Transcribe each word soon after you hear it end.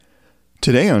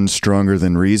Today on Stronger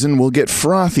Than Reason, we'll get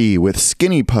frothy with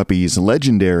Skinny Puppy's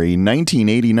legendary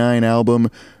 1989 album,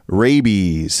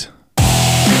 Rabies.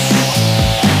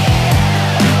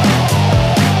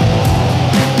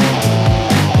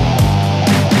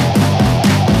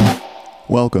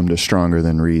 Welcome to Stronger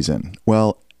Than Reason.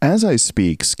 Well, as I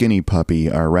speak, Skinny Puppy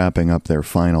are wrapping up their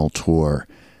final tour.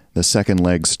 The second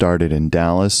leg started in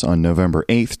Dallas on November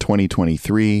 8th,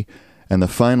 2023, and the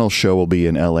final show will be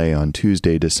in LA on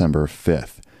Tuesday, December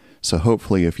 5th. So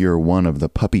hopefully if you're one of the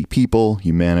puppy people,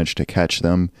 you managed to catch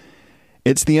them.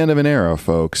 It's the end of an era,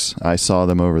 folks. I saw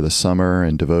them over the summer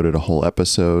and devoted a whole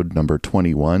episode, number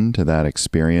 21, to that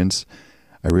experience.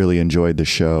 I really enjoyed the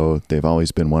show. They've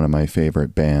always been one of my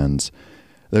favorite bands.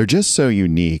 They're just so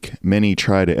unique. Many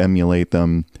try to emulate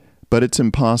them, but it's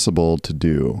impossible to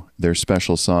do. Their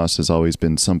special sauce has always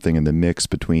been something in the mix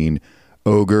between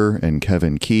Ogre and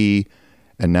Kevin Key,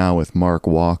 and now with Mark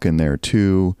Walk in there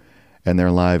too, and their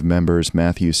live members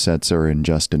Matthew Setzer and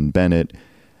Justin Bennett,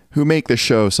 who make the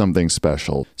show something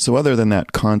special. So other than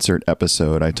that concert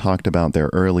episode, I talked about their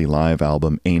early live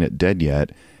album, Ain't It Dead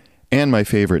Yet, and my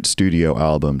favorite studio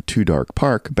album, Too Dark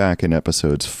Park, back in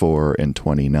episodes 4 and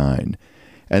 29.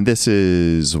 And this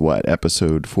is,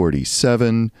 episode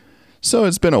 47? So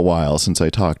it's been a while since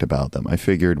I talked about them. I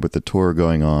figured with the tour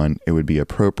going on, it would be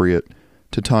appropriate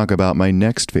to talk about my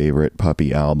next favorite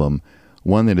puppy album,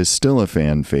 one that is still a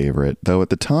fan favorite, though at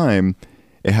the time,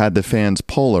 it had the fans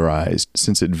polarized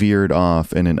since it veered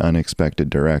off in an unexpected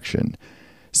direction.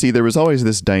 See, there was always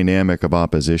this dynamic of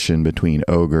opposition between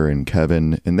Ogre and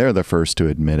Kevin, and they're the first to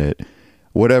admit it.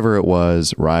 Whatever it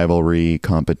was, rivalry,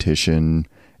 competition,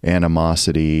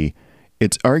 animosity,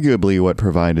 it's arguably what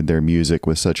provided their music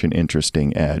with such an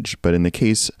interesting edge. But in the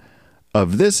case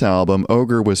of this album,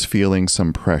 Ogre was feeling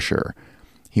some pressure.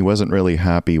 He wasn't really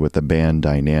happy with the band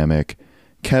dynamic.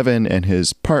 Kevin and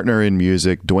his partner in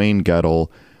music, Dwayne Gettle,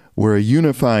 were a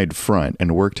unified front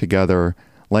and worked together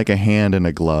like a hand and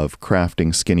a glove,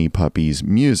 crafting Skinny Puppy's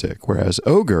music, whereas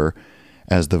Ogre,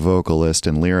 as the vocalist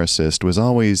and lyricist, was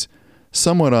always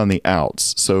somewhat on the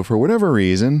outs. So for whatever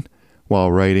reason,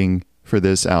 while writing for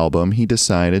this album, he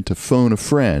decided to phone a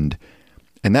friend,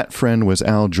 and that friend was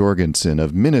Al Jorgensen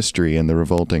of Ministry and the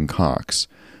Revolting Cocks.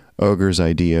 Ogre's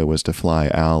idea was to fly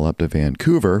Al up to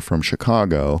Vancouver from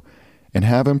Chicago and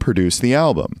have him produce the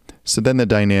album. So then the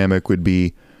dynamic would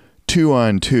be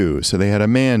 2-on-2, so they had a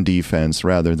man defense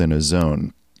rather than a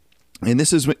zone. And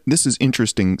this is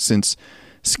interesting since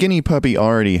Skinny Puppy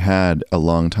already had a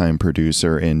longtime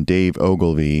producer in Dave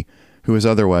Ogilvy, who is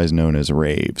otherwise known as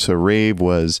Rave. So Rave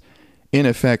was, in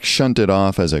effect, shunted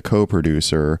off as a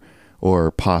co-producer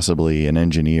or possibly an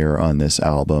engineer on this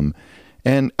album.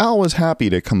 And Al was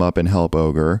happy to come up and help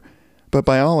Ogre, but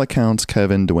by all accounts,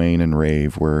 Kevin, Dwayne, and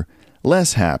Rave were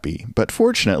less happy. But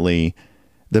fortunately,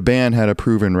 the band had a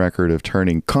proven record of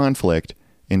turning conflict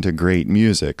into great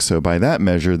music, so by that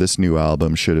measure, this new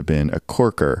album should have been a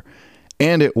corker.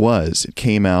 And it was. It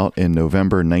came out in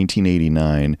November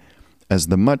 1989 as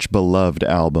the much-beloved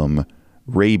album,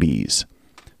 Rabies.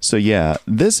 So yeah,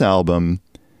 this album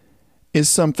is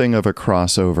something of a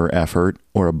crossover effort,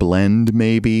 or a blend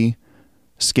maybe.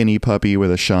 Skinny Puppy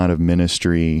with a shot of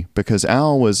Ministry, because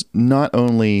Al was not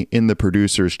only in the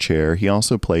producer's chair, he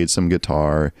also played some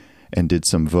guitar and did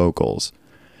some vocals.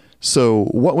 So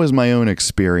what was my own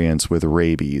experience with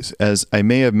Rabies? As I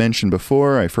may have mentioned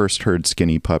before, I first heard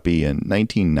Skinny Puppy in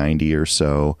 1990 or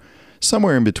so,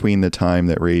 somewhere in between the time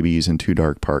that Rabies and Too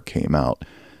Dark Park came out.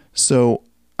 So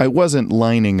I wasn't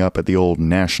lining up at the old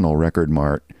National Record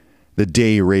Mart the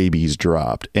day Rabies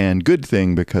dropped, and good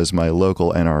thing because my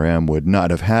local NRM would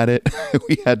not have had it.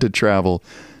 We had to travel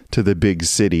to the big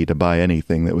city to buy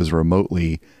anything that was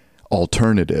remotely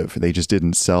alternative. They just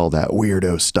didn't sell that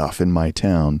weirdo stuff in my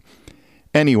town.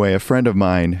 Anyway, a friend of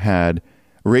mine had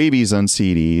Rabies on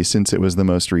CD since it was the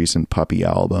most recent Puppy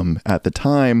album at the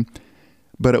time,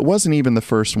 but it wasn't even the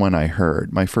first one I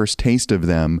heard. My first taste of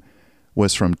them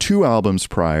was from 2 albums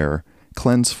prior,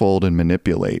 Cleanse, Fold, and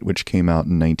Manipulate, which came out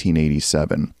in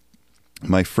 1987.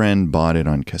 My friend bought it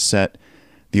on cassette.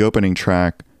 The opening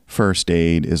track, First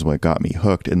Aid, is what got me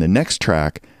hooked, and the next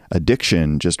track,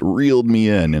 Addiction, just reeled me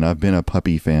in, and I've been a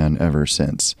Puppy fan ever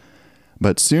since.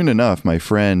 But soon enough, my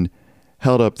friend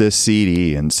held up this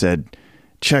CD and said,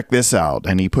 "Check this out,"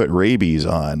 and he put Rabies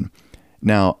on.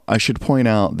 Now, I should point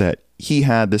out that he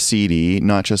had the CD,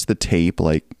 not just the tape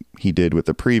like he did with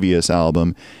the previous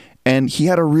album, and he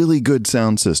had a really good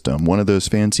sound system, one of those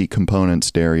fancy component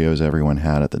stereos everyone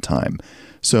had at the time.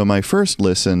 So my first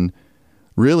listen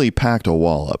really packed a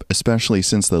wallop, especially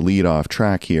since the lead-off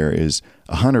track here is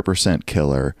 100%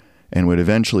 killer. and would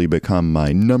eventually become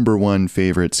my number one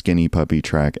favorite Skinny Puppy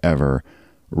track ever,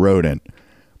 Rodent.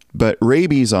 But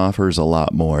Rabies offers a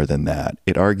lot more than that.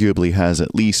 It arguably has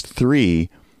at least 3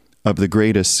 of the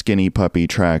greatest Skinny Puppy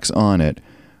tracks on it.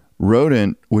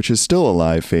 Rodent, which is still a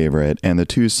live favorite, and the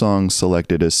 2 songs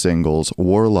selected as singles,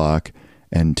 Warlock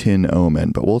and Tin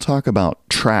Omen. But we'll talk about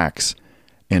tracks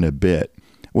in a bit.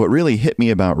 What really hit me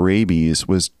about Rabies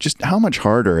was just how much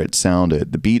harder it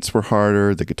sounded. The beats were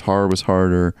harder, the guitar was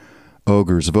harder,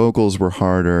 Ogre's vocals were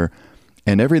harder,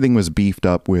 and everything was beefed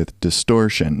up with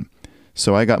distortion.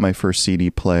 So I got my first CD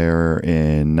player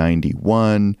in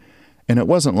 91, and it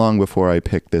wasn't long before I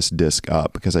picked this disc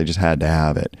up because I just had to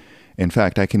have it. In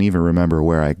fact, I can even remember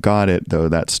where I got it, though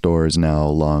that store is now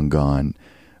long gone.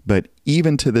 But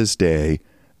even to this day,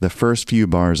 the first few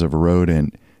bars of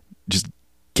Rodent just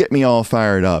get me all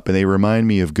fired up, and they remind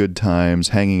me of good times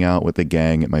hanging out with the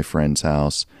gang at my friend's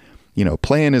house, you know,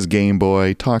 playing his Game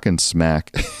Boy, talking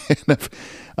smack. And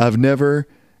I've never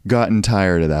gotten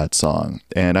tired of that song,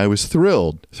 and I was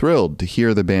thrilled to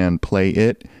hear the band play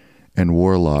it and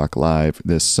Warlock live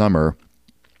this summer.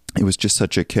 It was just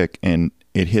such a kick, and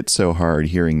it hit so hard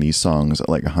hearing these songs at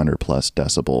like 100 plus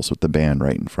decibels with the band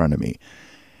right in front of me.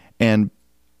 And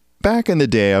back in the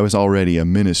day, I was already a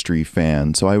Ministry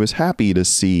fan, so I was happy to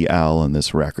see Al on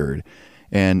this record.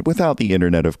 And without the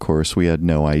internet, of course, we had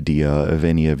no idea of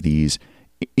any of these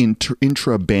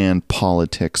intra-band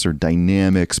politics or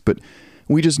dynamics, but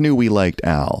we just knew we liked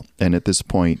Al. And at this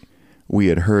point, we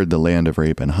had heard The Land of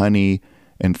Rape and Honey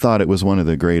and thought it was one of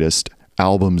the greatest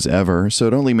albums ever, so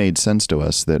it only made sense to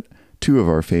us that 2 of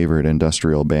our favorite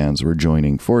industrial bands were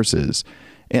joining forces.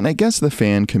 And I guess the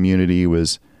fan community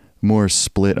was more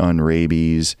split on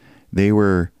Rabies. They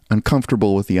were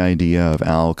uncomfortable with the idea of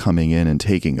Al coming in and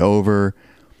taking over,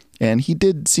 and he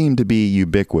did seem to be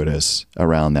ubiquitous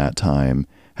around that time,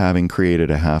 having created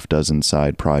a half dozen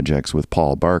side projects with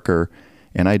Paul Barker,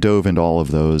 and I dove into all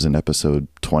of those in episode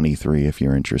 23 if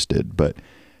you're interested. But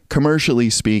commercially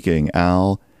speaking,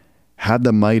 Al had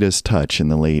the Midas touch in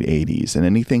the late 80s, and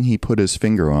anything he put his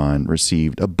finger on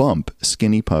received a bump,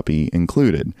 Skinny Puppy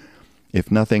included.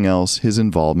 If nothing else, his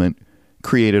involvement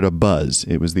created a buzz.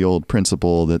 It was the old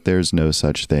principle that there's no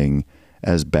such thing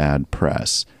as bad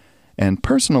press. And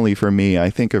personally for me, I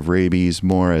think of Rabies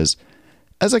more as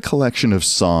a collection of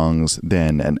songs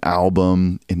than an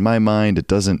album. In my mind, it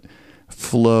doesn't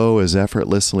flow as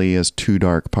effortlessly as Too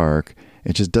Dark Park.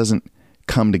 It just doesn't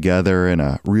come together in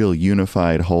a real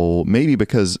unified whole, maybe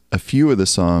because a few of the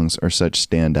songs are such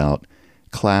standout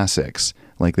classics.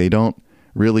 Like they don't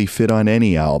really fit on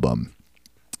any album.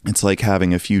 It's like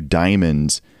having a few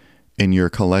diamonds in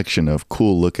your collection of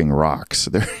cool looking rocks.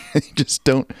 They just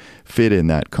don't fit in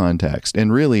that context.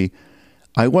 And really,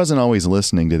 I wasn't always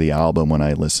listening to the album when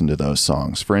I listened to those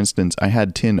songs. For instance, I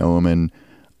had Tin Omen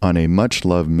on a Much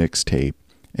Love mixtape,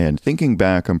 and thinking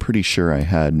back, I'm pretty sure I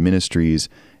had Ministry's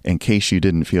In Case You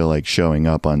Didn't Feel Like Showing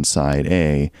Up on side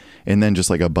A, and then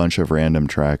just like a bunch of random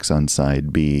tracks on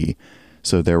side B.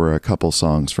 So there were a couple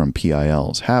songs from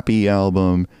PIL's Happy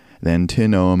album, then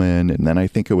Tin Omen, and then I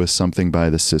think it was something by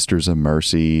the Sisters of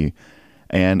Mercy.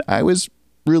 And I was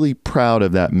really proud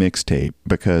of that mixtape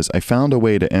because I found a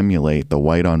way to emulate the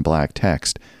white on black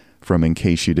text from In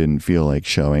Case You Didn't Feel Like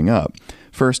Showing Up.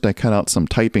 First, I cut out some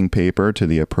typing paper to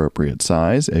the appropriate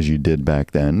size, as you did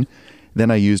back then. Then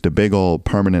I used a big old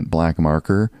permanent black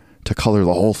marker to color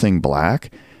the whole thing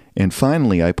black. And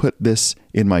finally, I put this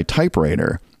in my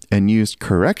typewriter and used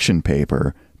correction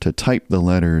paper to type the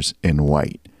letters in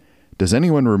white. Does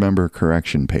anyone remember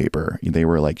correction paper? They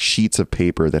were like sheets of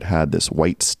paper that had this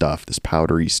white stuff, this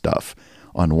powdery stuff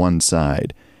on one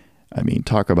side. I mean,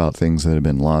 talk about things that have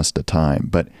been lost to time.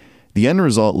 But the end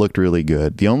result looked really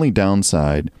good. The only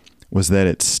downside was that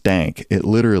it stank. It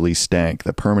literally stank.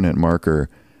 The permanent marker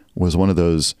was one of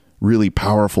those really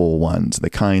powerful ones,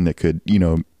 the kind that could,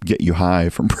 get you high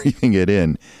from breathing it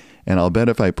in. And I'll bet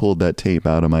if I pulled that tape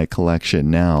out of my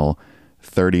collection now,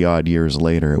 30 odd years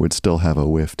later, it would still have a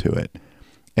whiff to it.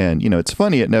 And, it's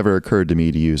funny, it never occurred to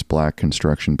me to use black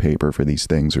construction paper for these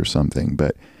things or something.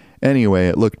 But anyway,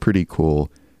 it looked pretty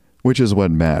cool, which is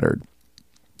what mattered.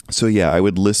 So yeah, I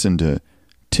would listen to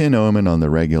Tin Omen on the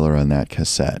regular on that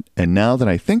cassette. And now that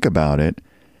I think about it,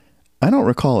 I don't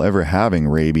recall ever having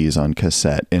Rabies on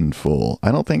cassette in full.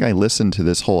 I don't think I listened to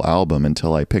this whole album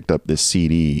until I picked up this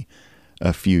CD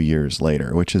a few years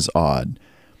later, which is odd.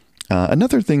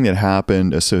 Another thing that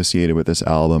happened associated with this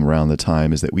album around the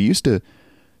time is that we used to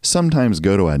sometimes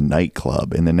go to a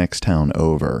nightclub in the next town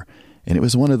over. And it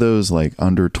was one of those like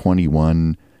under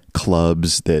 21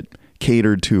 clubs that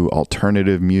catered to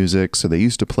alternative music. So they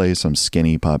used to play some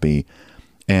Skinny Puppy.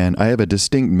 And I have a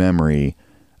distinct memory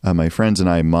of my friends and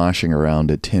I moshing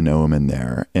around at Tin Omen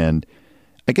there. And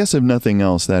I guess if nothing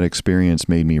else, that experience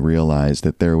made me realize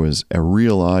that there was a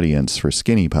real audience for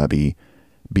Skinny Puppy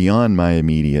beyond my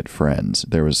immediate friends.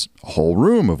 There was a whole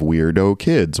room of weirdo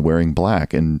kids wearing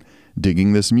black and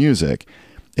digging this music.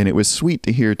 And it was sweet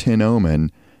to hear Tin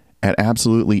Omen at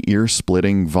absolutely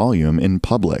ear-splitting volume in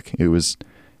public. It was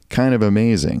kind of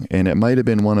amazing. And it might have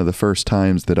been one of the first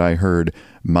times that I heard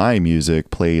my music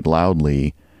played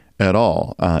loudly at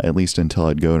all, at least until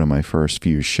I'd go to my first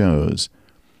few shows.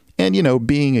 And, you know,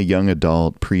 being a young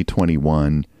adult,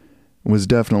 pre-21, was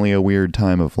definitely a weird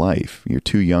time of life. You're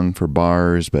too young for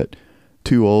bars, but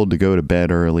too old to go to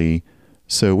bed early.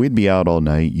 So we'd be out all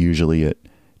night, usually at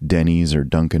Denny's or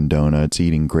Dunkin' Donuts,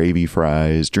 eating gravy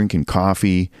fries, drinking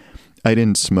coffee. I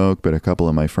didn't smoke, but a couple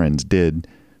of my friends did.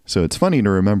 So it's funny to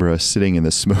remember us sitting in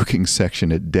the smoking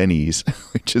section at Denny's,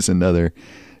 which is another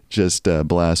just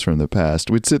blast from the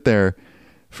past. We'd sit there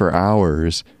for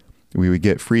hours. We would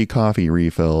get free coffee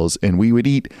refills, and we would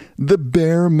eat the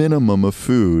bare minimum of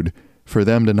food for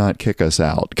them to not kick us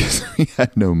out because we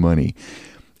had no money.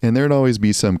 And there'd always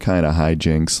be some kind of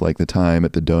hijinks, like the time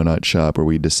at the donut shop where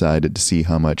we decided to see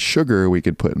how much sugar we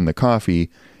could put in the coffee.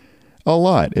 A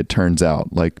lot, it turns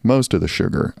out, like most of the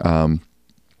sugar.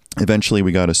 Eventually,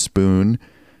 we got a spoon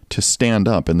to stand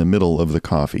up in the middle of the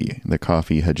coffee. The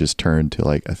coffee had just turned to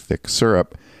like a thick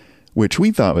syrup, which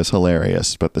we thought was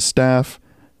hilarious, but the staff,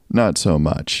 not so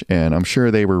much. And I'm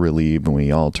sure they were relieved when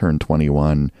we all turned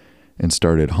 21 and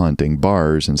started haunting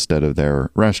bars instead of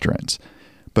their restaurants.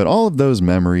 But all of those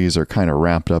memories are kind of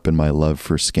wrapped up in my love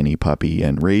for Skinny Puppy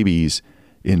and Rabies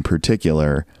in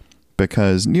particular,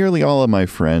 because nearly all of my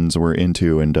friends were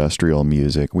into industrial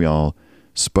music. We all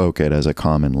spoke it as a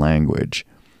common language.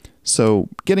 So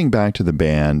getting back to the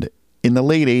band, in the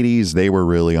late 80s, they were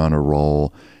really on a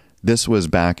roll. This was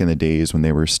back in the days when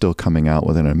they were still coming out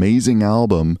with an amazing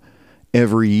album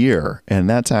every year. And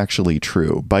that's actually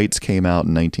true. Bites came out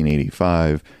in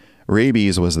 1985.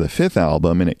 Rabies was the fifth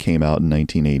album, and it came out in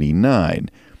 1989.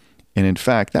 And in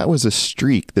fact, that was a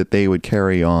streak that they would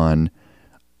carry on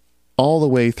all the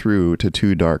way through to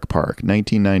Too Dark Park.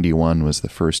 1991 was the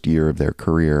first year of their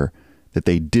career that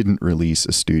they didn't release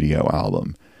a studio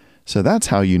album. So that's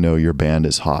how you know your band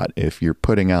is hot, if you're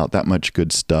putting out that much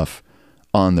good stuff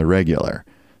on the regular.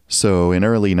 So in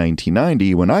early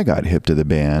 1990, when I got hip to the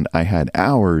band, I had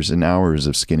hours and hours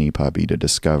of Skinny Puppy to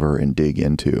discover and dig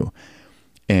into.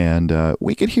 And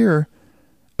we could hear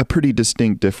a pretty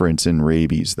distinct difference in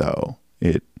Rabies, though.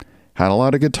 It had a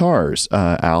lot of guitars.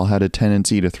 Al had a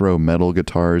tendency to throw metal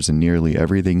guitars in nearly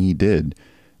everything he did,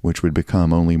 which would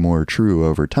become only more true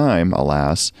over time,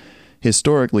 alas.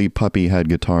 Historically, Puppy had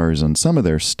guitars on some of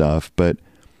their stuff, but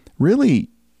really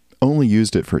only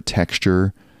used it for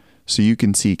texture. So you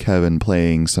can see Kevin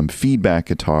playing some feedback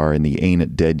guitar in the Ain't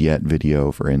It Dead Yet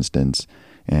video, for instance.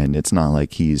 And it's not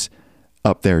like he's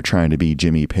up there trying to be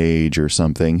Jimmy Page or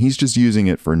something. He's just using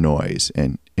it for noise.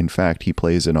 And in fact, he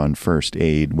plays it on First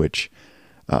Aid, which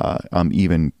I'm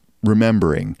even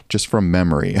remembering just from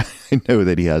memory. I know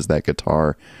that he has that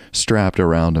guitar strapped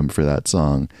around him for that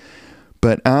song.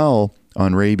 But Al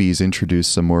on Rabies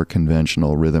introduced some more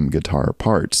conventional rhythm guitar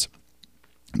parts.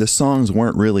 The songs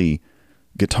weren't really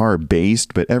guitar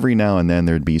based, but every now and then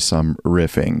there'd be some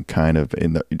riffing kind of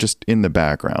just in the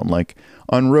background. Like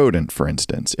on Rodent, for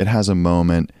instance, it has a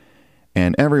moment,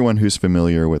 and everyone who's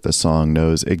familiar with the song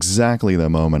knows exactly the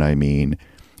moment I mean,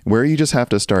 where you just have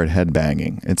to start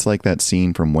headbanging. It's like that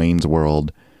scene from Wayne's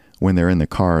World when they're in the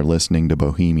car listening to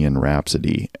Bohemian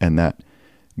Rhapsody, and that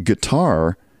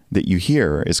guitar that you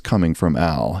hear is coming from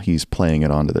Al. He's playing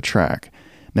it onto the track.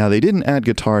 Now, they didn't add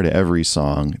guitar to every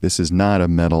song. This is not a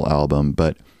metal album,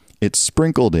 but it's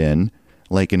sprinkled in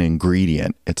like an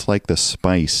ingredient. It's like the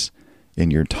spice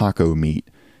in your taco meat.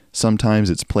 Sometimes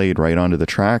it's played right onto the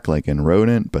track like in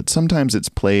Rodent, but sometimes it's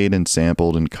played and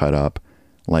sampled and cut up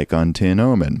like on Tin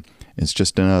Omen. It's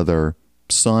just another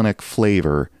sonic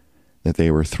flavor that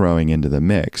they were throwing into the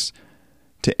mix.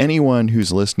 To anyone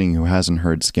who's listening who hasn't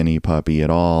heard Skinny Puppy at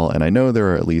all, and I know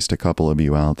there are at least a couple of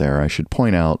you out there, I should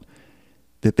point out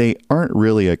that they aren't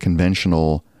really a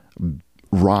conventional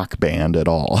rock band at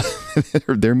all.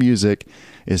 Their music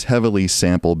is heavily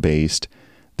sample-based.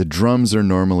 The drums are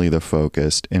normally the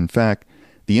focus. In fact,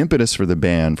 the impetus for the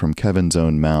band, from Kevin's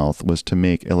own mouth, was to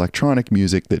make electronic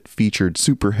music that featured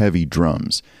super heavy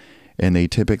drums. And they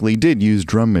typically did use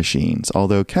drum machines,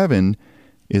 although Kevin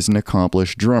is an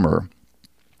accomplished drummer.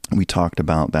 We talked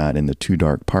about that in the Too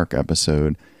Dark Park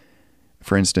episode.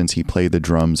 For instance, he played the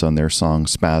drums on their song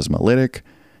Spasmolytic.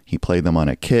 He played them on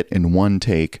a kit in one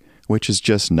take which is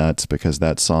just nuts because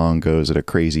that song goes at a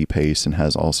crazy pace and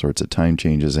has all sorts of time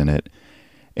changes in it.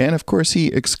 And of course, he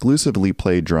exclusively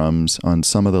played drums on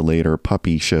some of the later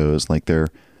Puppy shows, like their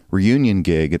reunion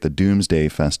gig at the Doomsday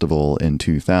Festival in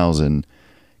 2000.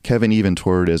 Kevin even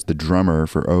toured as the drummer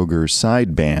for Ogre's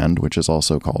side band, which is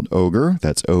also called Ogre,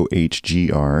 that's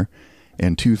OHGR,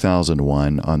 in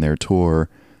 2001 on their tour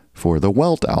for the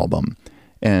Welt album.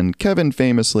 And Kevin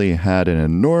famously had an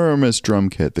enormous drum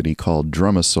kit that he called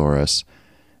Drumosaurus.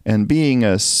 And being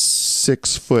a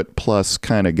 6-foot plus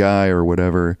kind of guy or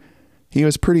whatever, he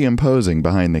was pretty imposing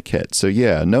behind the kit. So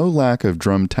yeah, no lack of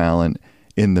drum talent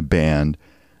in the band.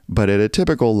 But at a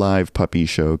typical live Puppy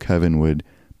show, Kevin would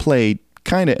play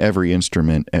kind of every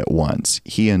instrument at once.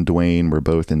 He and Dwayne were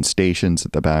both in stations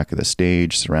at the back of the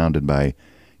stage, surrounded by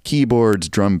keyboards,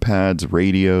 drum pads,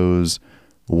 radios,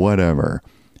 whatever.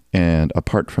 And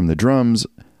apart from the drums,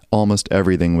 almost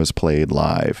everything was played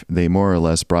live. They more or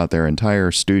less brought their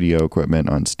entire studio equipment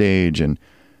on stage and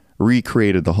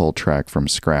recreated the whole track from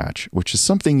scratch, which is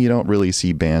something you don't really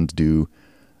see bands do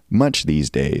much these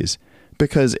days.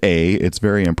 Because A, it's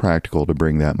very impractical to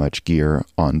bring that much gear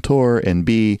on tour, and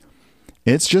B,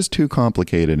 it's just too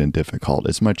complicated and difficult.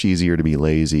 It's much easier to be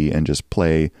lazy and just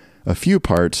play a few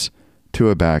parts to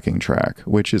a backing track,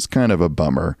 which is kind of a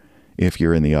bummer if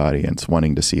you're in the audience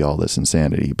wanting to see all this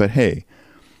insanity. But hey,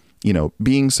 you know,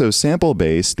 being so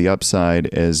sample-based, the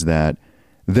upside is that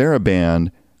they're a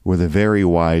band with a very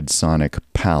wide sonic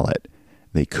palette.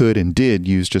 They could and did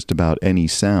use just about any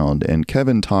sound, and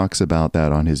Kevin talks about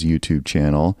that on his YouTube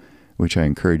channel, which I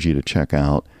encourage you to check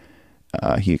out.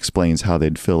 He explains how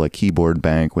they'd fill a keyboard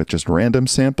bank with just random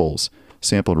samples,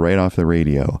 sampled right off the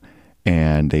radio,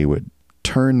 and they would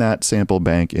turn that sample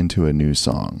bank into a new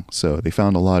song. So they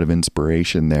found a lot of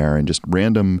inspiration there and just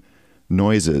random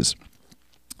noises.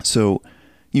 So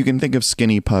you can think of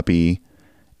Skinny Puppy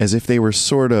as if they were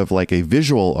sort of like a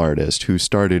visual artist who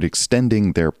started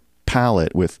extending their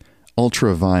palette with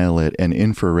ultraviolet and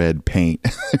infrared paint.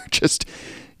 They're just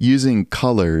using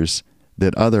colors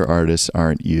that other artists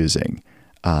aren't using.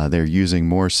 They're using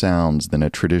more sounds than a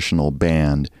traditional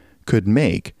band could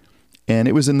make. And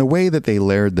it was in the way that they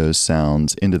layered those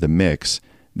sounds into the mix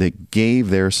that gave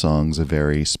their songs a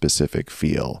very specific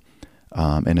feel.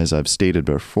 And as I've stated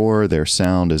before, their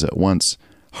sound is at once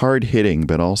hard-hitting,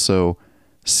 but also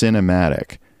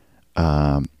cinematic.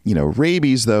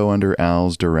 Rabies, though, under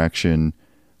Al's direction,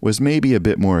 was maybe a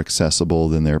bit more accessible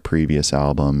than their previous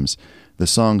albums. The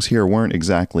songs here weren't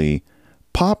exactly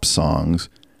pop songs,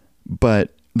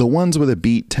 but the ones with a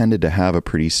beat tended to have a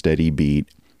pretty steady beat.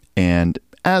 And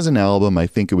as an album, I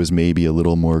think it was maybe a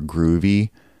little more groovy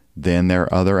than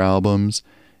their other albums.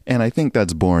 And I think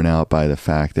that's borne out by the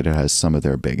fact that it has some of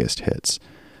their biggest hits.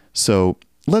 So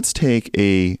let's take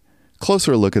a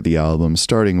closer look at the album,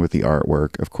 starting with the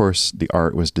artwork. Of course, the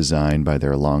art was designed by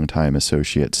their longtime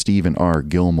associate, Stephen R.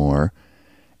 Gilmore.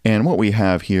 And what we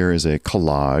have here is a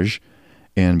collage.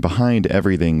 And behind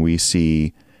everything, we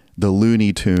see the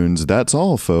Looney Tunes, "That's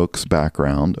All, Folks"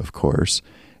 background, of course.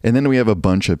 And then we have a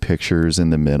bunch of pictures in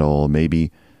the middle, maybe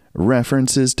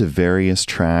references to various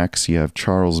tracks. You have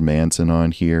Charles Manson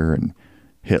on here and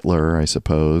Hitler, I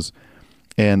suppose.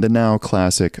 And the now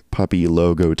classic Puppy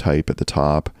logo type at the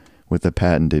top with the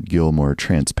patented Gilmore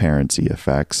transparency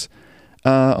effects.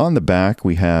 On the back,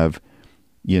 we have,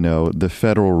 the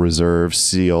Federal Reserve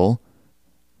seal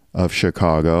of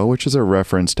Chicago, which is a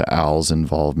reference to Al's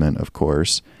involvement, of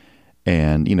course.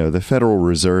 And, the Federal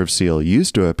Reserve seal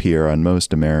used to appear on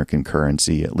most American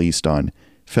currency, at least on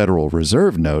Federal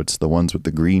Reserve notes, the ones with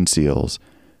the green seals,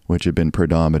 which have been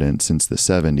predominant since the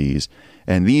 70s.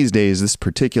 And these days, this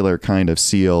particular kind of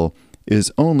seal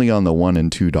is only on the $1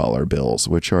 and $2 bills,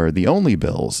 which are the only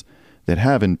bills that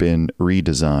haven't been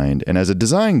redesigned. And as a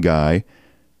design guy,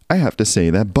 I have to say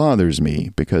that bothers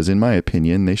me, because in my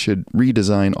opinion, they should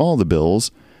redesign all the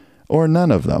bills or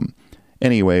none of them.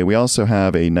 Anyway, we also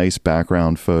have a nice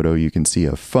background photo. You can see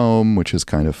a foam, which is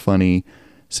kind of funny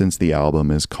since the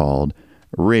album is called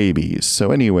Rabies.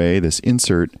 So anyway, this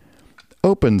insert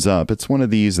opens up. It's one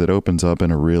of these that opens up in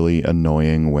a really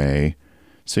annoying way.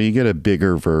 So you get a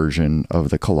bigger version of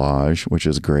the collage, which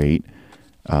is great.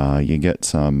 You get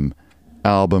some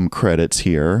album credits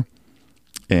here.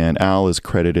 And Al is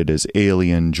credited as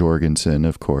Alien Jorgensen,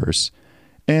 of course.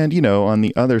 And, on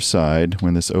the other side,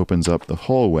 when this opens up the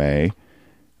whole way,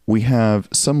 we have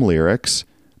some lyrics,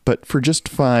 but for just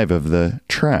 5 of the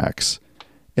tracks.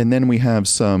 And then we have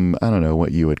some, I don't know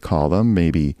what you would call them,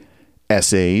 maybe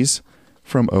essays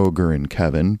from Ogre and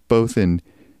Kevin, both in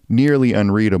nearly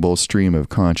unreadable stream of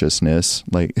consciousness.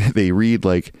 Like, they read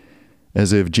like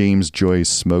as if James Joyce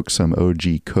smoked some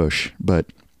OG Kush. But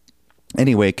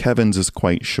Anyway, Kevin's is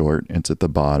quite short. It's at the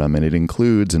bottom, and it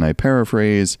includes, and I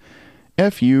paraphrase,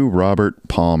 F you, Robert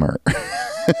Palmer.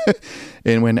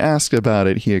 And when asked about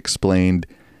it, he explained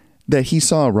that he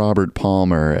saw Robert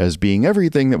Palmer as being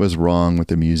everything that was wrong with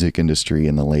the music industry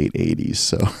in the late 80s.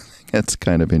 So that's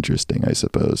kind of interesting, I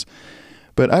suppose.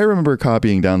 But I remember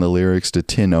copying down the lyrics to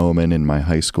Tin Omen in my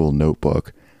high school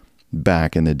notebook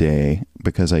back in the day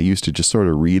because I used to just sort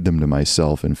of read them to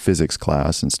myself in physics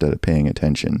class instead of paying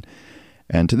attention.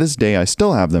 And to this day, I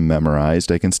still have them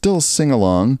memorized. I can still sing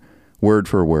along word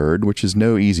for word, which is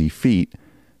no easy feat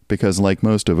because like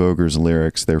most of Ogre's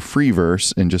lyrics, they're free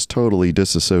verse and just totally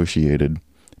disassociated.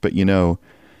 But you know,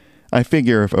 I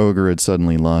figure if Ogre had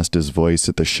suddenly lost his voice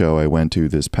at the show I went to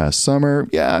this past summer,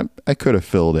 yeah, I could have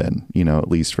filled in, you know, at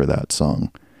least for that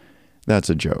song. That's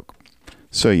a joke.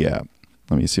 So yeah,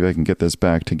 let me see if I can get this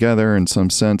back together in some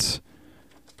sense.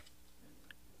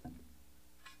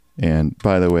 And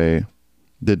by the way,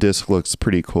 the disc looks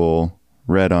pretty cool.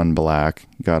 Red on black.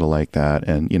 Gotta like that.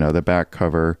 And, you know, the back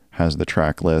cover has the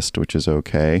track list, which is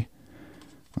okay.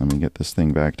 Let me get this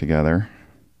thing back together.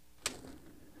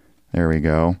 There we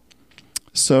go.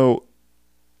 So,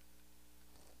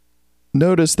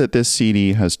 notice that this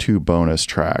CD has 2 bonus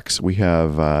tracks. We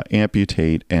have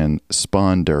Amputate and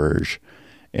Spawn Dirge.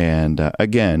 And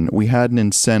again, we had an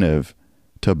incentive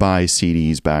to buy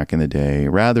CDs back in the day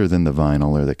rather than the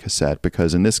vinyl or the cassette,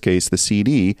 because in this case, the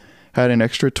CD had an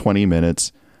extra 20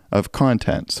 minutes of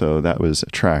content. So that was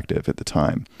attractive at the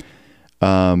time.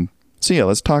 So yeah,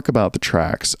 let's talk about the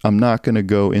tracks. I'm not going to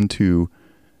go into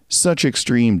such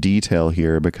extreme detail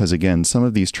here because, again, some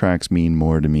of these tracks mean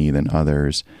more to me than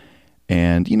others.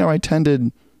 And, you know, I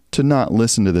tended to not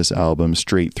listen to this album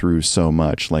straight through so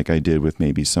much like I did with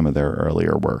maybe some of their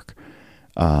earlier work.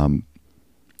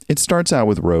 It starts out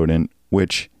with Rodent,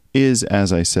 which is,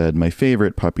 as I said, my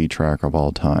favorite Puppy track of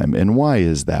all time. And why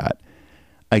is that?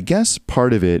 I guess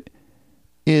part of it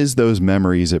is those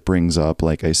memories it brings up,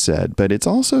 like I said, but it's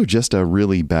also just a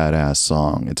really badass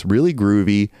song. It's really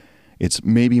groovy. It's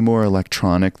maybe more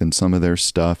electronic than some of their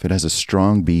stuff. It has a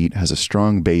strong beat, has a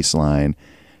strong bass line,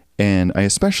 and I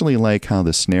especially like how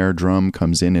the snare drum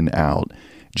comes in and out.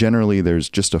 Generally, there's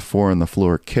just a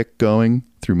 4-on-the-floor kick going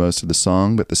through most of the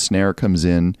song, but the snare comes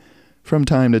in from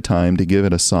time to time to give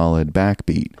it a solid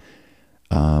backbeat.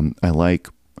 I like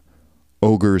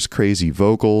Ogre's crazy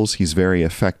vocals. He's very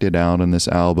affected out on this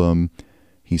album.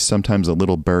 He's sometimes a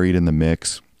little buried in the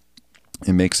mix.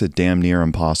 It makes it damn near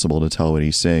impossible to tell what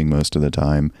he's saying most of the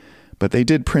time. But they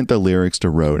did print the lyrics to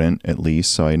Rodent, at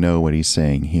least, so I know what he's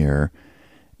saying here.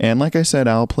 And like I said,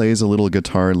 Al plays a little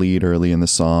guitar lead early in the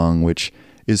song, which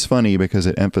is funny because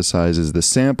it emphasizes the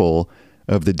sample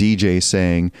of the DJ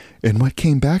saying, "And what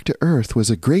came back to Earth was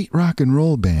a great rock and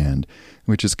roll band,"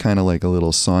 which is kind of like a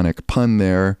little sonic pun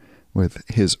there with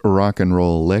his rock and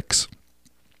roll licks.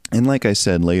 And like I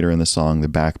said, later in the song, the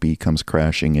backbeat comes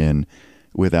crashing in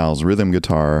with Al's rhythm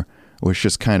guitar, which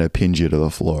just kind of pins you to the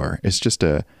floor. It's just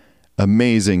a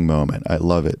amazing moment. I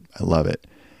love it. I love it.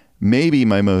 Maybe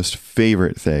my most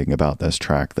favorite thing about this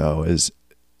track, though, is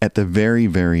at the very,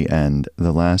 very end,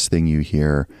 the last thing you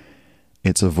hear,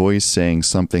 it's a voice saying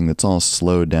something that's all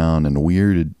slowed down and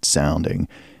weirded sounding.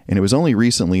 And it was only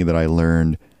recently that I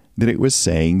learned that it was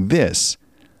saying this: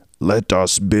 "Let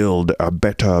us build a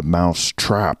better mouse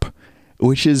trap,"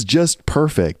 which is just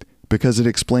perfect because it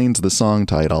explains the song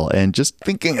title. And just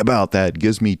thinking about that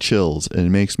gives me chills and it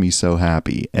makes me so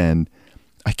happy. And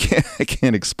I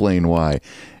can't explain why.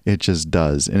 It just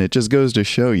does. And it just goes to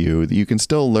show you that you can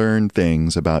still learn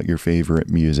things about your favorite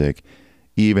music,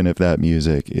 even if that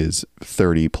music is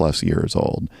 30 plus years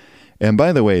old. And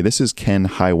by the way, this is Ken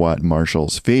Hiwatt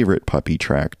Marshall's favorite Puppy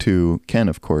track too. Ken,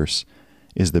 of course,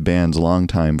 is the band's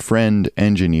longtime friend,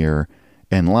 engineer,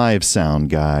 and live sound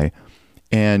guy.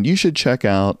 And you should check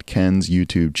out Ken's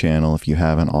YouTube channel if you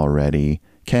haven't already,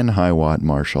 Ken Hiwatt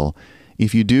Marshall.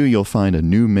 If you do, you'll find a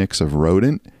new mix of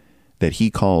Rodent that he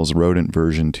calls Rodent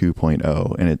version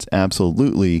 2.0, and it's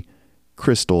absolutely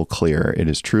crystal clear. It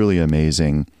is truly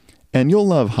amazing. And you'll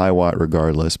love Hiwatt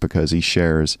regardless because he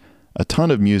shares a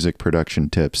ton of music production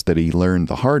tips that he learned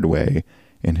the hard way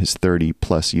in his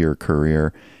 30-plus year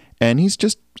career. And he's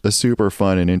just a super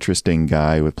fun and interesting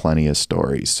guy with plenty of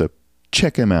stories, so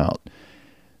check him out.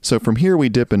 So from here we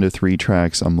dip into 3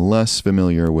 tracks I'm less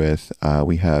familiar with.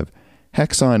 We have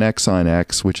Hex on X on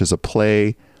X, which is a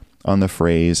play on the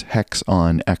phrase Hex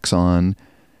on Exxon,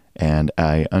 and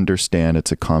I understand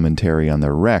it's a commentary on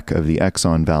the wreck of the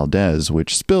Exxon Valdez,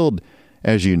 which spilled,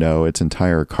 as you know, its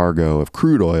entire cargo of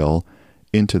crude oil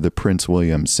into the Prince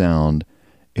William Sound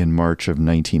in March of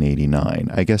 1989.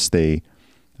 I guess they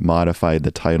modified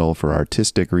the title for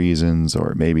artistic reasons,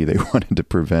 or maybe they wanted to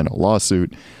prevent a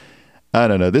lawsuit. I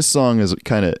don't know. This song is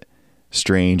kind of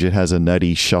strange. It has a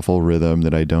nutty shuffle rhythm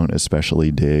that I don't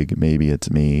especially dig. Maybe it's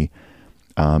me.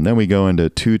 Then we go into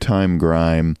Two Time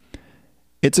Grime.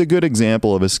 It's a good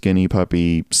example of a Skinny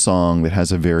Puppy song that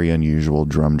has a very unusual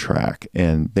drum track,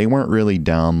 and they weren't really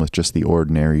down with just the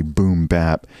ordinary boom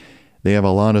bap. They have a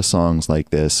lot of songs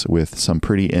like this with some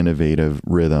pretty innovative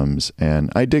rhythms,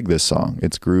 and I dig this song.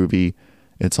 It's groovy.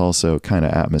 It's also kind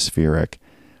of atmospheric.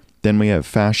 Then we have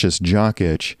Fascist Jock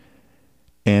Itch,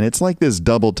 and it's like this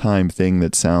double time thing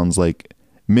that sounds like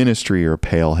Ministry or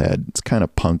Palehead. It's kind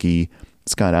of punky.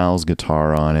 It's got Al's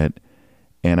guitar on it.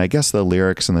 And I guess the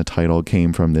lyrics in the title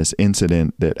came from this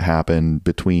incident that happened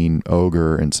between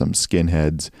Ogre and some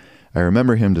skinheads. I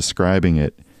remember him describing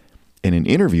it in an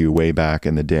interview way back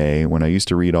in the day when I used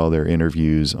to read all their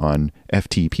interviews on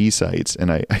FTP sites.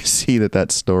 And I see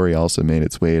that story also made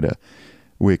its way to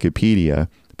Wikipedia.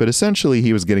 But essentially,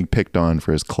 he was getting picked on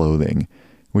for his clothing,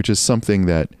 which is something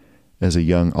that, as a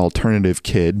young alternative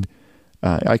kid,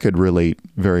 I could relate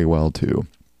very well to.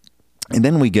 And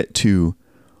then we get to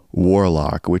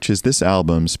Warlock, which is this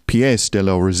album's pièce de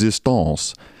la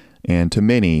résistance, and to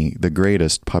many, the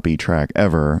greatest Puppy track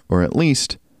ever, or at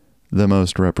least the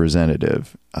most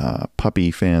representative. Puppy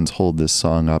fans hold this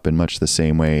song up in much the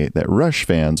same way that Rush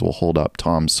fans will hold up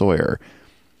Tom Sawyer.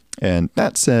 And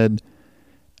that said,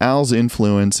 Al's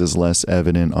influence is less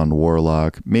evident on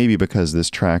Warlock, maybe because this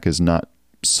track is not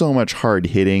so much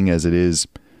hard-hitting as it is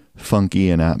funky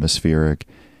and atmospheric.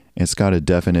 It's got a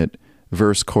definite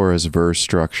verse-chorus-verse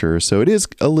structure, so it is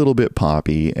a little bit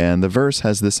poppy, and the verse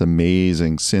has this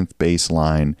amazing synth bass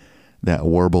line that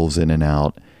warbles in and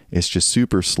out. It's just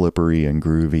super slippery and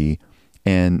groovy,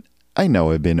 and I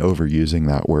know I've been overusing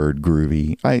that word,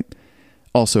 groovy. I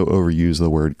also overuse the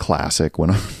word classic when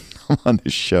I'm on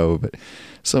this show, but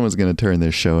someone's going to turn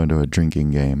this show into a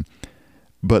drinking game.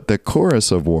 But the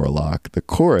chorus of Warlock, the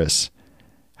chorus,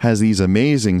 has these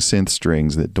amazing synth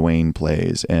strings that Dwayne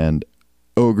plays, and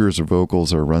Ogre's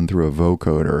vocals are run through a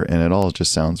vocoder, and it all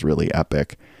just sounds really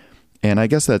epic. And I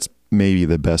guess that's maybe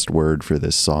the best word for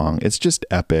this song. It's just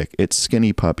epic. It's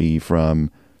Skinny Puppy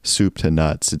from soup to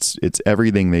nuts. It's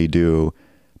everything they do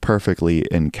perfectly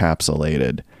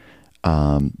encapsulated.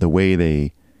 The way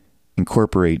they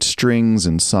incorporate strings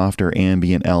and softer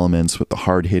ambient elements with the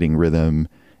hard-hitting rhythm,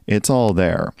 it's all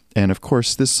there. And of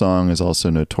course, this song is also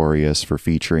notorious for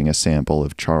featuring a sample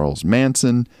of Charles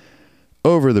Manson.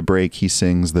 Over the break, he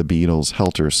sings the Beatles'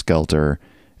 Helter Skelter,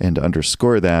 and to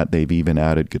underscore that, they've even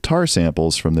added guitar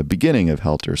samples from the beginning of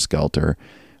Helter Skelter,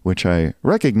 which I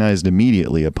recognized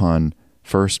immediately upon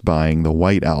first buying the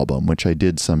White Album, which I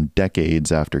did some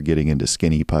decades after getting into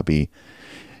Skinny Puppy.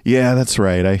 Yeah, that's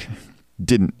right, I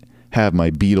didn't have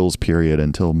my Beatles period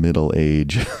until middle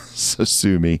age, so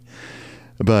sue me.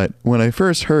 But when I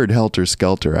first heard Helter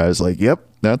Skelter, I was like, yep,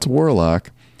 that's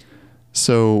Warlock.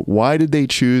 So why did they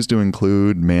choose to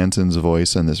include Manson's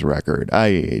voice on this record?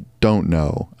 I don't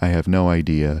know. I have no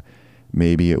idea.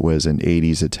 Maybe it was an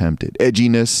 80s attempt at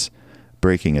edginess,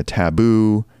 breaking a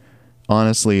taboo.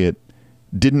 Honestly, it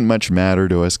didn't much matter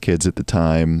to us kids at the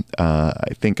time.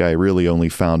 I think I really only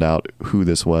found out who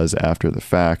this was after the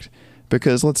fact,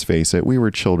 because let's face it, we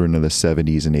were children of the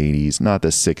 70s and 80s, not the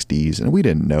 60s, and we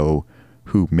didn't know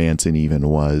who Manson even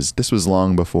was. This was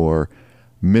long before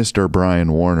Mr.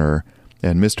 Brian Warner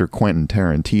and Mr. Quentin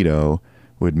Tarantino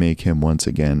would make him once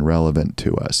again relevant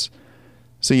to us.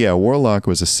 So yeah, Warlock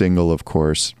was a single, of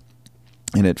course,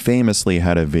 and it famously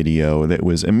had a video that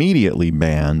was immediately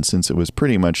banned since it was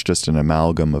pretty much just an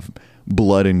amalgam of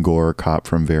blood and gore caught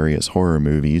from various horror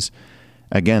movies.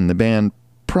 Again, the band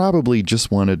probably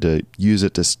just wanted to use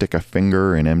it to stick a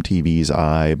finger in MTV's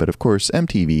eye, but of course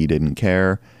MTV didn't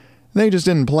care. They just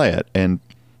didn't play it, and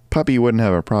Puppy wouldn't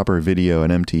have a proper video on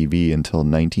MTV until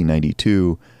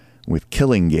 1992 with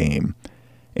Killing Game.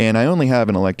 And I only have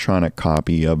an electronic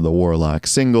copy of the Warlock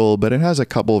single, but it has a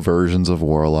couple versions of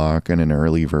Warlock and an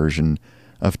early version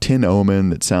of Tin Omen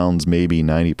that sounds maybe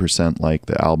 90% like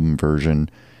the album version.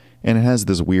 And it has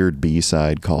this weird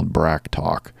B-side called Brack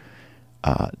Talk.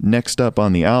 Next up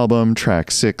on the album,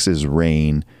 track 6 is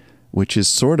Rain, which is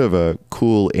sort of a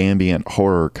cool ambient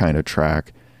horror kind of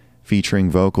track,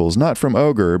 featuring vocals not from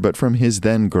Ogre, but from his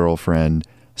then-girlfriend,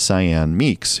 Cyan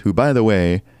Meeks, who, by the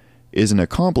way, is an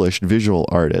accomplished visual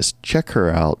artist. Check her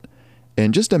out,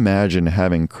 and just imagine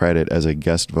having credit as a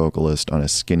guest vocalist on a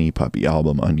Skinny Puppy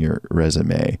album on your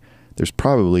resume. There's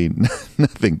probably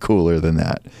nothing cooler than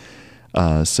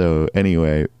that. So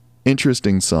anyway,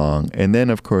 interesting song. And then,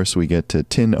 of course, we get to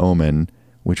Tin Omen,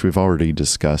 which we've already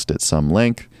discussed at some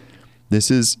length. This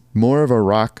is more of a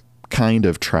rock kind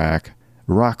of track,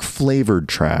 rock flavored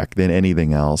track than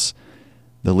anything else.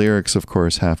 The lyrics, of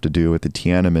course, have to do with the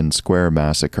Tiananmen Square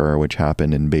massacre, which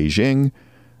happened in Beijing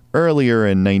earlier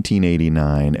in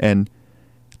 1989. And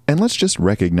let's just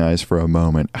recognize for a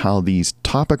moment how these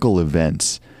topical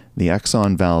events, the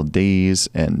Exxon Valdez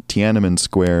and Tiananmen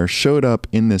Square, showed up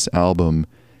in this album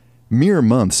mere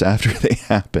months after they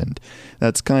happened.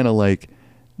 That's kind of like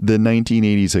the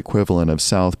 1980s equivalent of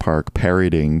South Park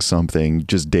parodying something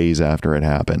just days after it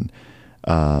happened.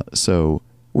 So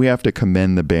we have to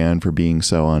commend the band for being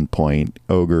so on point.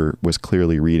 Ogre was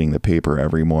clearly reading the paper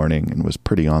every morning and was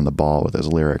pretty on the ball with his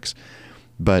lyrics.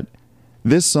 But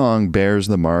this song bears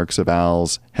the marks of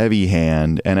Al's heavy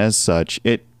hand, and as such,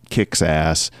 it kicks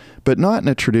ass, but not in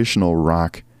a traditional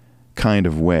rock kind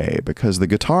of way, because the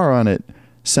guitar on it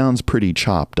sounds pretty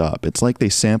chopped up. It's like they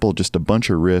sampled just a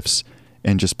bunch of riffs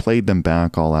and just played them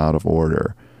back all out of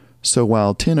order. So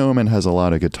while Tin Omen has a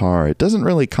lot of guitar, it doesn't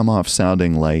really come off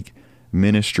sounding like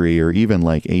Ministry or even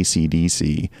like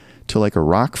AC/DC. To like a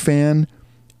rock fan,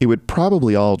 it would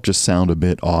probably all just sound a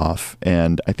bit off.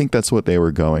 And I think that's what they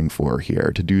were going for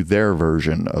here, to do their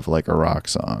version of like a rock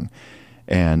song.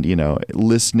 And, you know,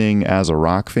 listening as a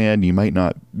rock fan, you might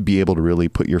not be able to really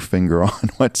put your finger on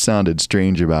what sounded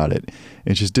strange about it.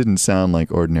 It just didn't sound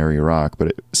like ordinary rock, but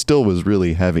it still was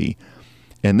really heavy.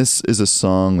 And this is a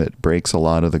song that breaks a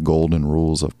lot of the golden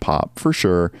rules of pop, for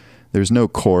sure. There's no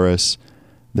chorus.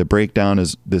 The breakdown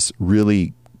is this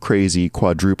really crazy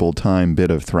quadruple time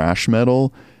bit of thrash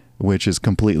metal, which is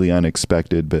completely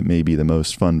unexpected, but maybe the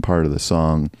most fun part of the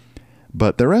song.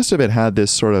 But the rest of it had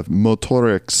this sort of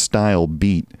motoric style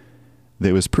beat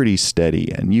that was pretty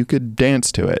steady, and you could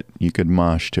dance to it, you could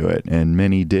mosh to it, and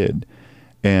many did.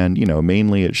 And, you know,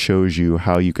 mainly it shows you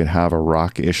how you could have a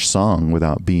rock-ish song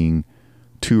without being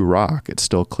too rock. It's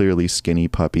still clearly Skinny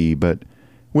Puppy, but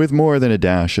with more than a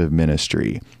dash of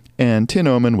Ministry. And Tin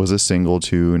Omen was a single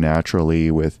too,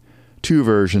 naturally, with 2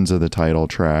 versions of the title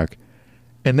track,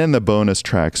 and then the bonus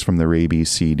tracks from the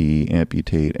Rabies CD,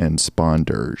 Amputate and Spawn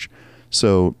Dirge.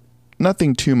 So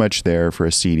nothing too much there for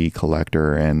a CD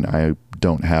collector, and I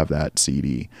don't have that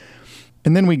CD.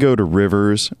 And then we go to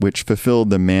Rivers, which fulfilled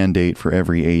the mandate for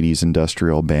every 80s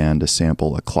industrial band to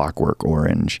sample A Clockwork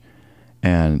Orange.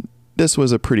 And this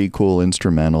was a pretty cool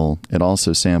instrumental. It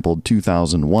also sampled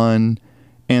 2001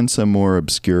 and some more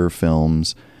obscure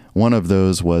films. One of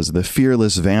those was The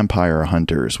Fearless Vampire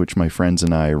Hunters, which my friends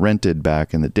and I rented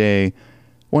back in the day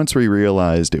once we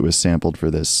realized it was sampled for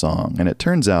this song. And it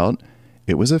turns out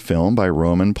it was a film by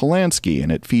Roman Polanski,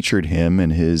 and it featured him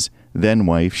and his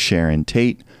then-wife Sharon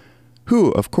Tate,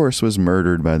 who, of course, was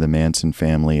murdered by the Manson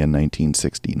family in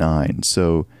 1969.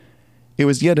 So it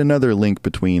was yet another link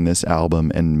between this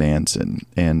album and Manson.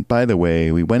 And by the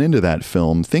way, we went into that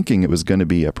film thinking it was going to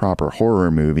be a proper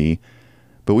horror movie,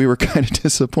 but we were kind of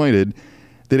disappointed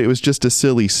that it was just a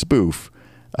silly spoof.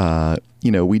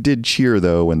 You know, we did cheer,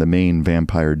 though, when the main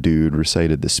vampire dude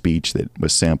recited the speech that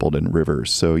was sampled in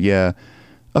Rivers. So yeah,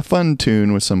 a fun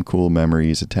tune with some cool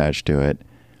memories attached to it.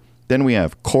 Then we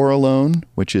have Coralone,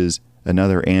 which is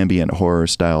another ambient horror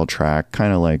style track,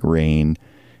 kind of like Rain.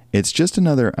 It's just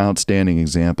another outstanding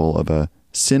example of a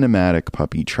cinematic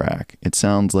puppy track. It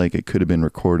sounds like it could have been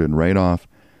recorded right off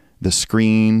the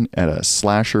screen at a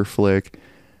slasher flick,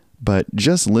 but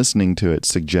just listening to it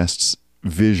suggests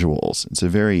visuals. It's a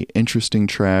very interesting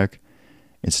track.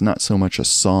 It's not so much a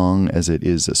song as it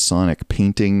is a sonic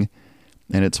painting,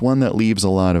 and it's one that leaves a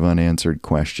lot of unanswered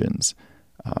questions.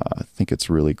 I think it's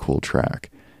a really cool track.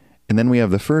 And then we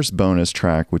have the first bonus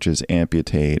track, which is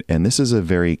Amputate, and this is a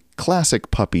very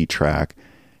classic puppy track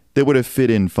that would have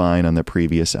fit in fine on the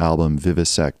previous album,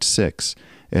 Vivisect 6.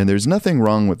 And there's nothing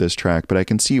wrong with this track, but I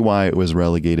can see why it was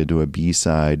relegated to a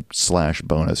B-side /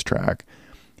 bonus track.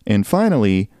 And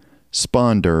finally,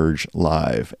 Spawn Dirge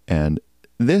Live, and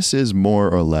this is more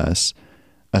or less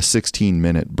a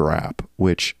 16-minute brap,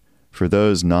 which, for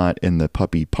those not in the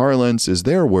puppy parlance, is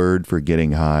their word for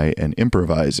getting high and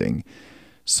improvising.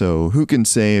 So who can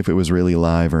say if it was really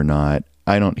live or not?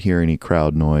 I don't hear any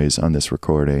crowd noise on this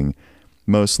recording.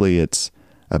 Mostly it's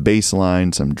a bass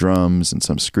line, some drums, and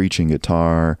some screeching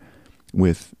guitar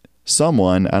with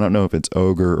someone, I don't know if it's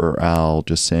Ogre or Al,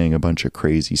 just saying a bunch of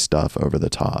crazy stuff over the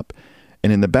top.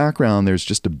 And in the background, there's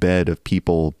just a bed of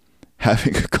people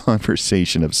having a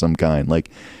conversation of some kind.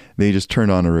 Like they just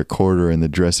turned on a recorder in the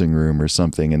dressing room or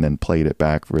something and then played it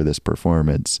back for this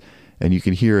performance. And you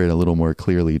can hear it a little more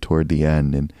clearly toward the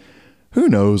end. And who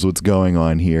knows what's going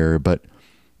on here, but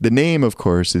the name, of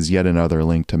course, is yet another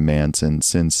link to Manson,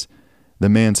 since the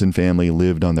Manson family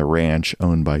lived on the ranch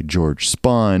owned by George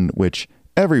Spahn, which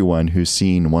everyone who's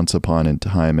seen Once Upon a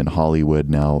Time in Hollywood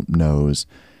now knows.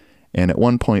 And at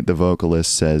one point, the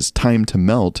vocalist says, "Time to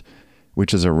Melt,"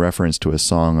 which is a reference to a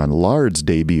song on Lard's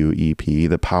debut EP,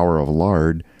 The Power of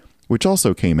Lard, which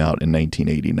also came out in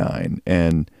 1989.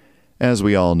 And as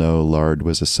we all know, Lard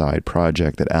was a side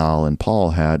project that Al and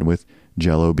Paul had with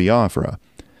Jello Biafra.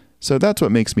 So that's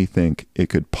what makes me think it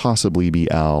could possibly be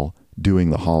Al doing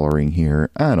the hollering here.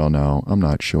 I don't know. I'm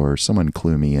not sure. Someone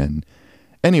clue me in.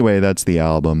 Anyway, that's the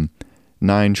album.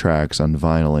 9 tracks on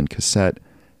vinyl and cassette,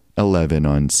 11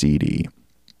 on CD.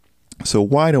 So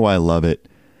why do I love it?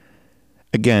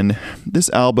 Again, this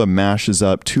album mashes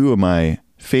up 2 of my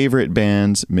favorite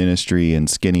bands, Ministry and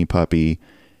Skinny Puppy,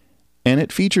 and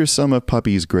it features some of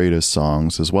Puppy's greatest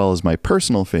songs, as well as my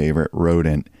personal favorite,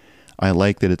 Rodent. I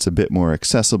like that it's a bit more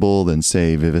accessible than,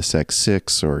 say, Vivisex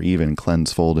 6 or even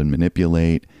Cleanse, Fold, and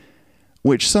Manipulate,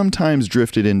 which sometimes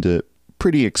drifted into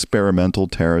pretty experimental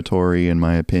territory, in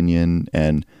my opinion,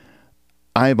 and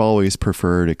I've always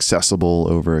preferred accessible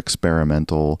over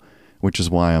experimental, which is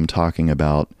why I'm talking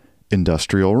about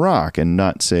industrial rock and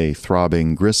not, say,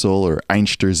 throbbing Gristle or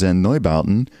Einstürzende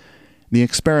Neubauten. The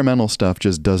experimental stuff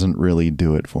just doesn't really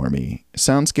do it for me.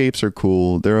 Soundscapes are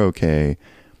cool, they're okay,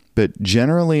 but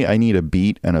generally I need a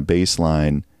beat and a bass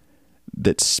line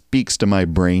that speaks to my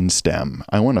brainstem.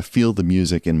 I want to feel the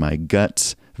music in my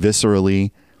guts,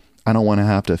 viscerally. I don't want to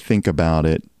have to think about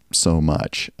it so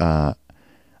much.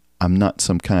 I'm not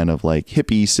some kind of like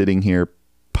hippie sitting here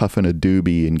puffing a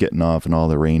doobie and getting off on all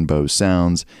the rainbow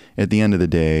sounds. At the end of the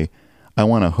day, I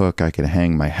want a hook I can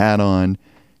hang my hat on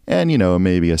and,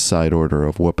 maybe a side order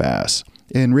of whoop ass.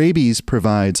 And Rabies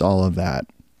provides all of that.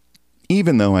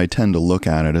 Even though I tend to look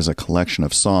at it as a collection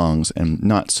of songs and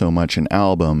not so much an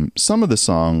album, some of the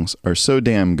songs are so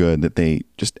damn good that they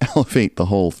just elevate the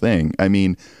whole thing. I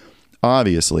mean,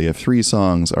 obviously, if 3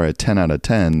 songs are a 10 out of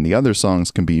 10, the other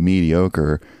songs can be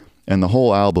mediocre, and the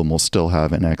whole album will still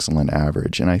have an excellent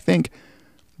average. And I think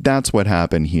that's what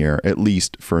happened here, at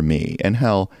least for me. And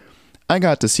hell, I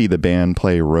got to see the band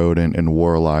play Rodent and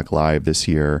Warlock live this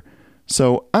year,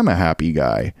 so I'm a happy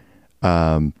guy.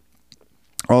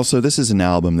 Also, this is an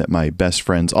album that my best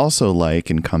friends also like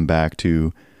and come back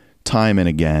to time and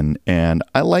again, and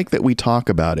I like that we talk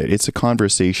about it. It's a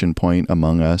conversation point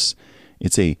among us.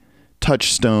 It's a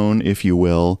touchstone, if you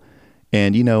will.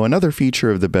 And, another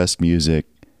feature of the best music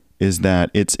is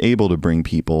that it's able to bring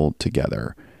people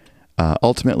together.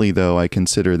 Ultimately, though, I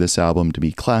consider this album to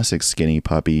be classic Skinny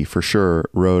Puppy. For sure,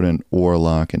 Rodent,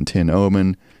 Warlock, and Tin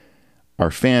Omen are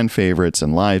fan favorites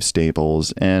and live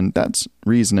staples, and that's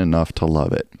reason enough to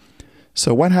love it.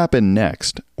 So what happened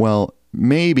next? Well,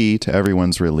 maybe to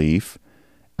everyone's relief,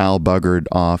 Al buggered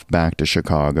off back to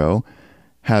Chicago,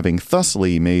 having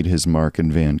thusly made his mark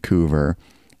in Vancouver,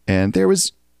 and there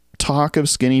was talk of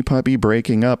Skinny Puppy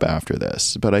breaking up after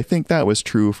this, but I think that was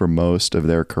true for most of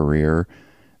their career.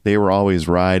 They were always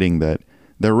riding the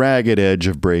ragged edge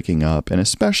of breaking up, and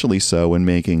especially so when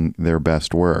making their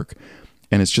best work.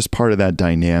 And it's just part of that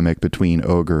dynamic between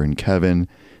Ogre and Kevin.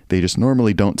 They just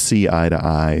normally don't see eye to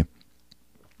eye.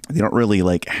 They don't really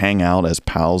hang out as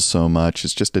pals so much.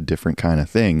 It's just a different kind of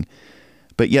thing.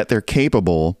 But yet they're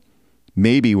capable,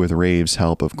 maybe with Rave's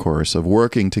help, of course, of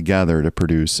working together to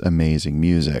produce amazing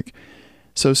music.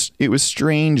 So it was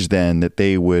strange then that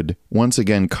they would once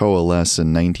again coalesce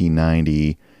in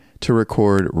 1990 to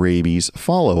record Rabies'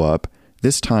 follow-up,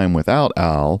 this time without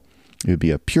Al. It would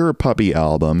be a pure Puppy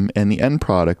album, and the end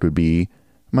product would be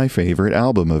my favorite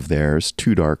album of theirs,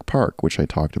 Too Dark Park, which I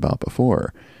talked about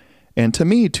before. And to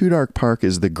me, Too Dark Park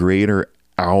is the greater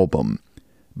album,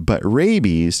 but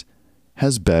Rabies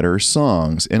has better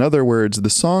songs. In other words, the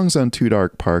songs on Too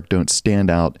Dark Park don't stand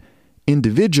out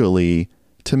individually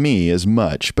to me as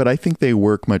much, but I think they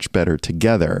work much better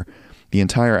together. The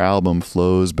entire album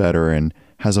flows better and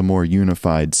has a more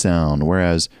unified sound,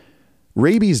 whereas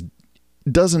Rabies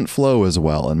doesn't flow as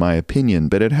well, in my opinion,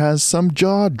 but it has some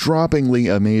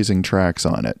jaw-droppingly amazing tracks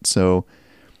on it. So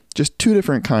just 2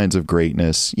 different kinds of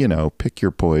greatness. Pick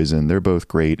your poison. They're both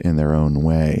great in their own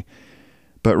way.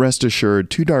 But rest assured,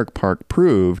 Too Dark Park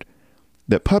proved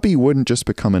that Puppy wouldn't just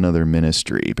become another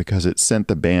Ministry, because it sent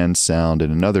the band's sound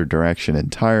in another direction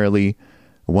entirely,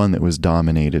 one that was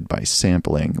dominated by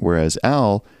sampling, whereas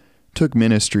Al took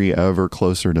Ministry ever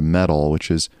closer to metal,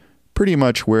 which is pretty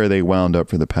much where they wound up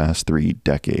for the past 3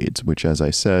 decades, which, as I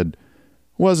said,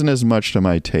 wasn't as much to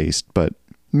my taste, but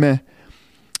meh.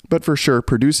 But for sure,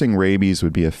 producing Rabies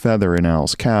would be a feather in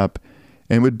Al's cap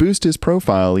and would boost his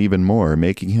profile even more,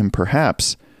 making him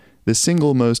perhaps the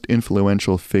single most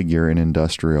influential figure in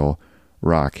industrial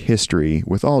rock history,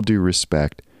 with all due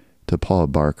respect to Paul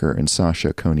Barker and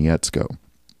Sasha Konietzko.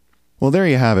 Well, there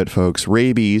you have it, folks.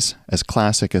 Rabies, as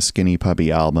classic a Skinny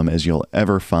Puppy album as you'll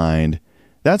ever find.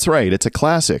 That's right, it's a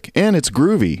classic, and it's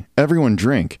groovy. Everyone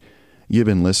drink. You've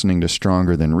been listening to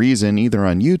Stronger Than Reason, either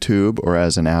on YouTube or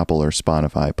as an Apple or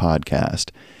Spotify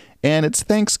podcast. And it's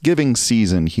Thanksgiving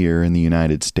season here in the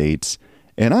United States,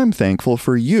 and I'm thankful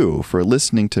for you for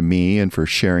listening to me and for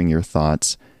sharing your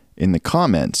thoughts in the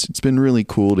comments. It's been really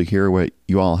cool to hear what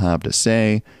you all have to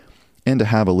say and to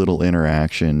have a little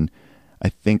interaction. I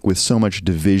think with so much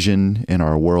division in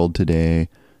our world today,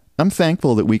 I'm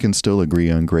thankful that we can still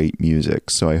agree on great music.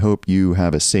 So I hope you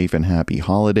have a safe and happy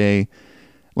holiday.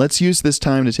 Let's use this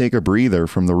time to take a breather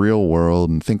from the real world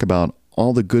and think about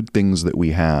all the good things that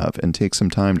we have and take some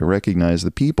time to recognize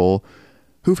the people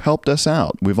who've helped us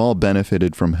out. We've all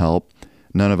benefited from help.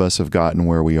 None of us have gotten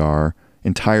where we are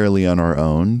entirely on our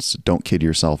own. So don't kid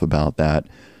yourself about that.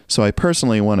 So I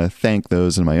personally want to thank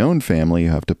those in my own family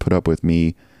who have to put up with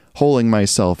me holding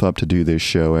myself up to do this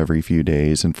show every few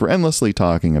days and for endlessly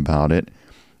talking about it.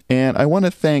 And I want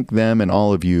to thank them and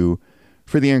all of you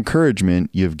for the encouragement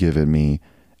you've given me.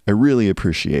 I really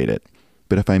appreciate it.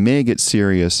 But if I may get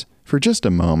serious for just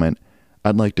a moment,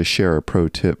 I'd like to share a pro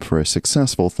tip for a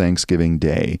successful Thanksgiving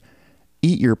day.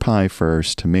 Eat your pie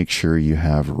first to make sure you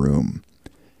have room.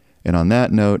 And on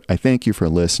that note, I thank you for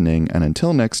listening, and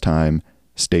until next time,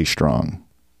 stay strong.